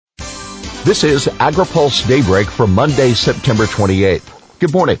This is AgriPulse Daybreak for Monday, September 28th.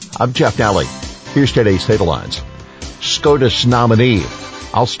 Good morning. I'm Jeff Nally. Here's today's headlines. SCOTUS nominee.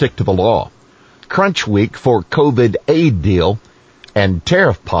 I'll stick to the law. Crunch week for COVID aid deal. And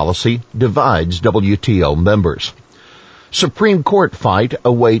tariff policy divides WTO members. Supreme Court fight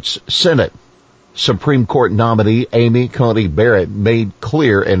awaits Senate. Supreme Court nominee Amy Coney Barrett made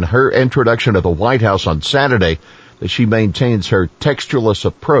clear in her introduction to the White House on Saturday that she maintains her textualist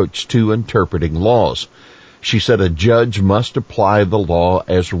approach to interpreting laws. She said a judge must apply the law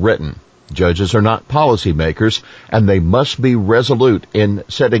as written. Judges are not policymakers, and they must be resolute in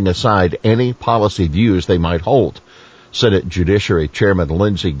setting aside any policy views they might hold. Senate Judiciary Chairman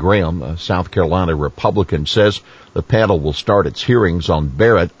Lindsey Graham, a South Carolina Republican, says the panel will start its hearings on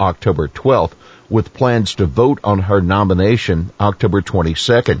Barrett October 12th, with plans to vote on her nomination October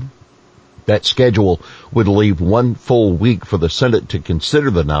 22nd. That schedule would leave one full week for the Senate to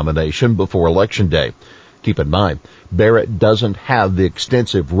consider the nomination before Election Day. Keep in mind, Barrett doesn't have the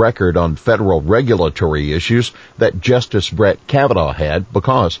extensive record on federal regulatory issues that Justice Brett Kavanaugh had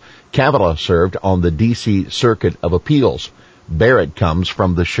because Kavanaugh served on the D.C. Circuit of Appeals. Barrett comes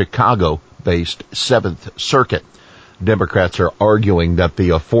from the Chicago-based 7th Circuit. Democrats are arguing that the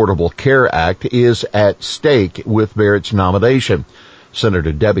Affordable Care Act is at stake with Barrett's nomination.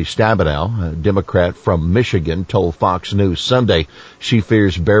 Senator Debbie Stabenow, a Democrat from Michigan, told Fox News Sunday she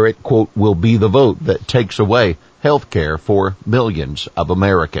fears Barrett, quote, will be the vote that takes away health care for millions of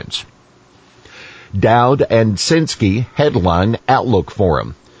Americans. Dowd and Cinsky headline Outlook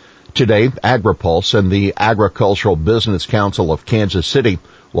Forum. Today, AgriPulse and the Agricultural Business Council of Kansas City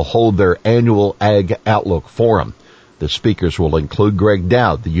will hold their annual Ag Outlook Forum. The speakers will include Greg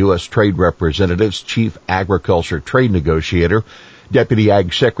Dowd, the U.S. Trade Representative's chief agriculture trade negotiator, Deputy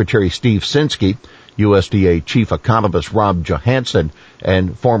Ag Secretary Steve Cinsky, USDA Chief Economist Rob Johansson,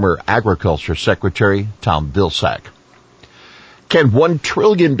 and former Agriculture Secretary Tom Vilsack. Can $1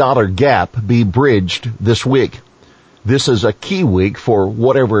 trillion gap be bridged this week? This is a key week for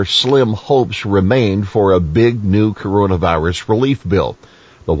whatever slim hopes remain for a big new coronavirus relief bill.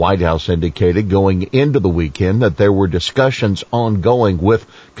 The White House indicated going into the weekend that there were discussions ongoing with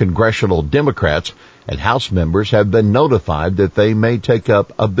congressional Democrats, and House members have been notified that they may take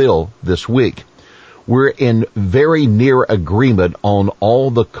up a bill this week. We're in very near agreement on all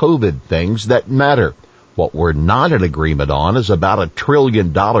the COVID things that matter. What we're not in agreement on is about $1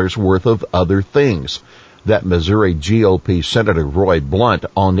 trillion worth of other things. That Missouri GOP Senator Roy Blunt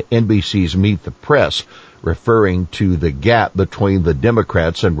on NBC's Meet the Press, referring to the gap between the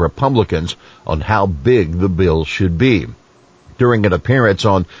Democrats and Republicans on how big the bill should be. During an appearance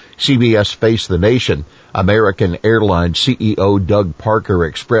on CBS Face the Nation, American Airlines CEO Doug Parker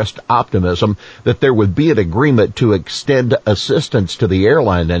expressed optimism that there would be an agreement to extend assistance to the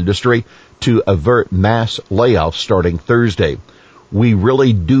airline industry to avert mass layoffs starting Thursday. We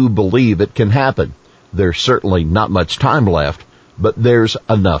really do believe it can happen. There's certainly not much time left, but there's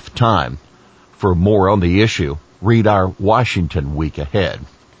enough time. For more on the issue, read our Washington Week Ahead.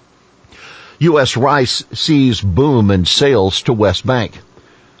 U.S. rice sees boom in sales to West Bank.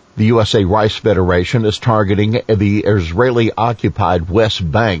 The USA Rice Federation is targeting the Israeli-occupied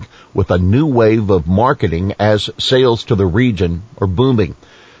West Bank with a new wave of marketing as sales to the region are booming.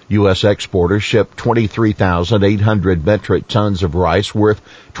 U.S. exporters shipped 23,800 metric tons of rice worth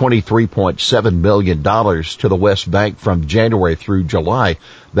 $23.7 million to the West Bank from January through July,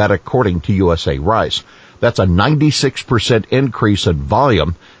 that according to USA Rice. That's a 96% increase in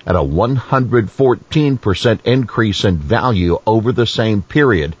volume and a 114% increase in value over the same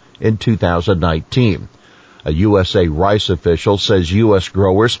period in 2019. A USA Rice official says U.S.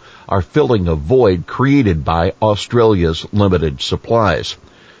 growers are filling a void created by Australia's limited supplies.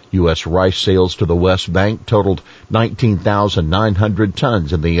 U.S. rice sales to the West Bank totaled 19,900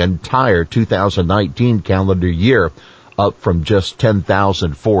 tons in the entire 2019 calendar year, up from just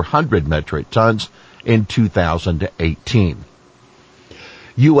 10,400 metric tons in 2018.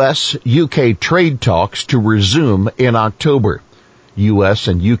 U.S.-UK trade talks to resume in October. U.S.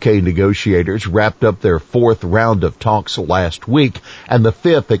 and U.K. negotiators wrapped up their fourth round of talks last week, and the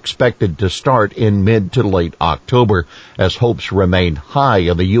fifth expected to start in mid to late October, as hopes remain high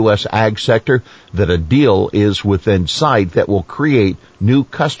in the U.S. ag sector that a deal is within sight that will create new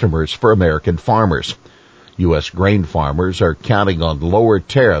customers for American farmers. U.S. grain farmers are counting on lower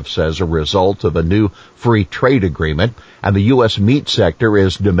tariffs as a result of a new free trade agreement, and the U.S. meat sector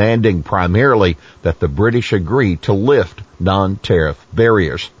is demanding primarily that the British agree to lift non-tariff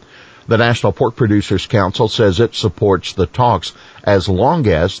barriers. The National Pork Producers Council says it supports the talks as long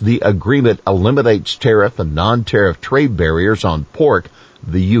as the agreement eliminates tariff and non-tariff trade barriers on pork,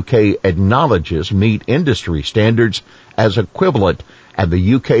 the UK acknowledges meat industry standards as equivalent, and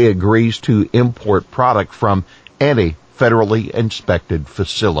the UK agrees to import product from any federally inspected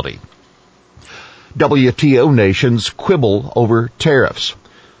facility. WTO nations quibble over tariffs.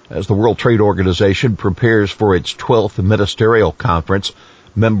 As the World Trade Organization prepares for its 12th ministerial conference,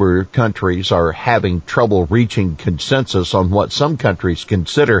 member countries are having trouble reaching consensus on what some countries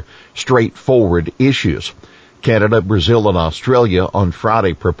consider straightforward issues. Canada, Brazil, and Australia on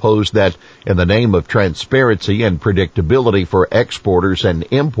Friday proposed that in the name of transparency and predictability for exporters and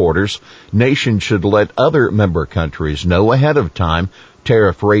importers, nations should let other member countries know ahead of time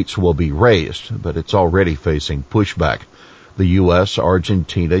tariff rates will be raised, but it's already facing pushback. The U.S.,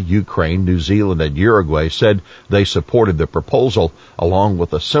 Argentina, Ukraine, New Zealand, and Uruguay said they supported the proposal, along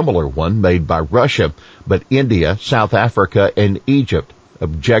with a similar one made by Russia, but India, South Africa, and Egypt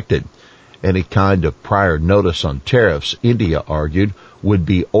objected. Any kind of prior notice on tariffs, India argued, would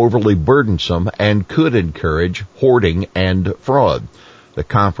be overly burdensome and could encourage hoarding and fraud. The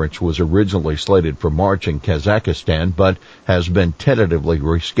conference was originally slated for March in Kazakhstan, but has been tentatively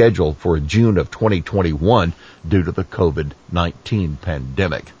rescheduled for June of 2021 due to the COVID-19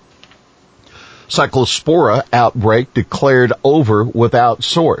 pandemic. Cyclospora outbreak declared over without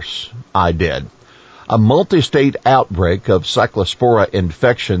source. IDED. A multi-state outbreak of Cyclospora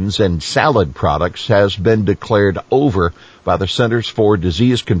infections in salad products has been declared over by the Centers for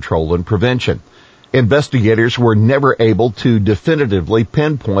Disease Control and Prevention. Investigators were never able to definitively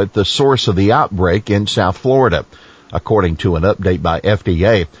pinpoint the source of the outbreak in South Florida. According to an update by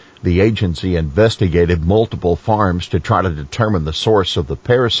FDA, the agency investigated multiple farms to try to determine the source of the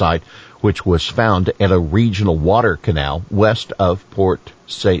parasite, which was found in a regional water canal west of Port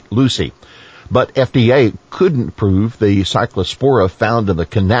St. Lucie. But FDA couldn't prove the Cyclospora found in the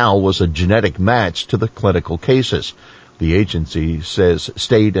canal was a genetic match to the clinical cases. The agency says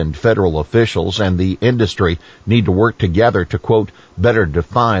state and federal officials and the industry need to work together to, quote, better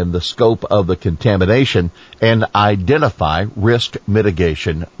define the scope of the contamination and identify risk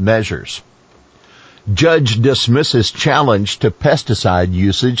mitigation measures. Judge dismisses challenge to pesticide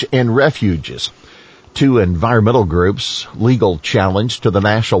usage in refuges. Two environmental groups' legal challenge to the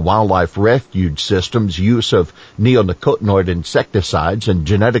National Wildlife Refuge System's use of neonicotinoid insecticides in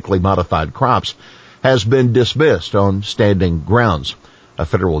genetically modified crops has been dismissed on standing grounds. A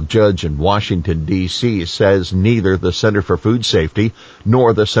federal judge in Washington, D.C. says neither the Center for Food Safety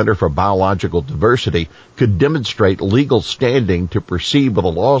nor the Center for Biological Diversity could demonstrate legal standing to proceed with a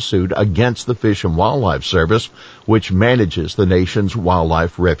lawsuit against the Fish and Wildlife Service, which manages the nation's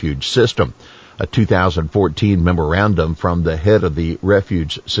wildlife refuge system. A 2014 memorandum from the head of the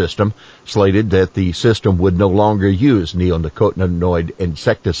refuge system slated that the system would no longer use neonicotinoid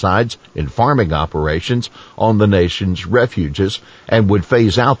insecticides in farming operations on the nation's refuges and would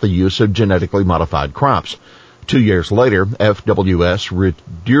phase out the use of genetically modified crops. 2 years later, FWS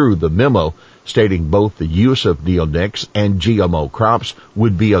withdrew the memo stating both the use of neonics and GMO crops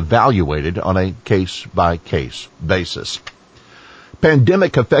would be evaluated on a case-by-case basis.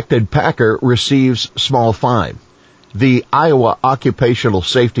 Pandemic-affected packer receives small fine. The Iowa Occupational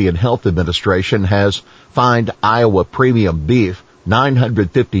Safety and Health Administration has fined Iowa Premium Beef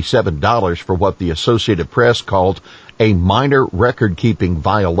 $957 for what the Associated Press called a minor record-keeping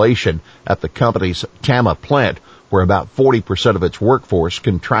violation at the company's Tama plant, where about 40% of its workforce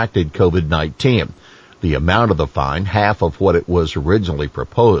contracted COVID-19. The amount of the fine, half of what it was originally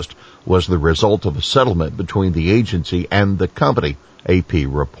proposed, was the result of a settlement between the agency and the company, AP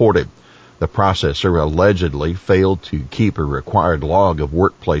reported. The processor allegedly failed to keep a required log of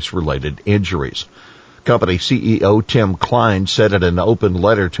workplace-related injuries. Company CEO Tim Klein said in an open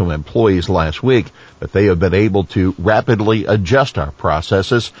letter to employees last week that they have been able to rapidly adjust our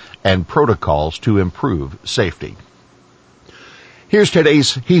processes and protocols to improve safety. Here's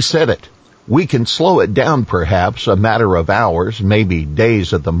today's He Said It. We can slow it down perhaps a matter of hours, maybe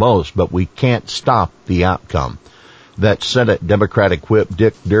days at the most, but we can't stop the outcome. That's Senate Democratic Whip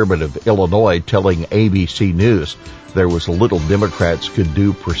Dick Durbin of Illinois telling ABC News there was little Democrats could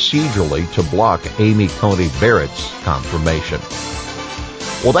do procedurally to block Amy Coney Barrett's confirmation.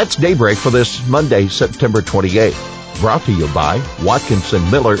 Well, that's Daybreak for this Monday, September 28th. Brought to you by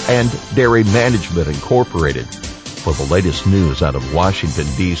Watkinson Miller and Dairy Management Incorporated. For the latest news out of Washington,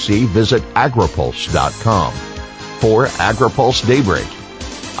 D.C., visit agripulse.com. For AgriPulse Daybreak,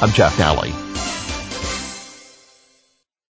 I'm Jeff Nally.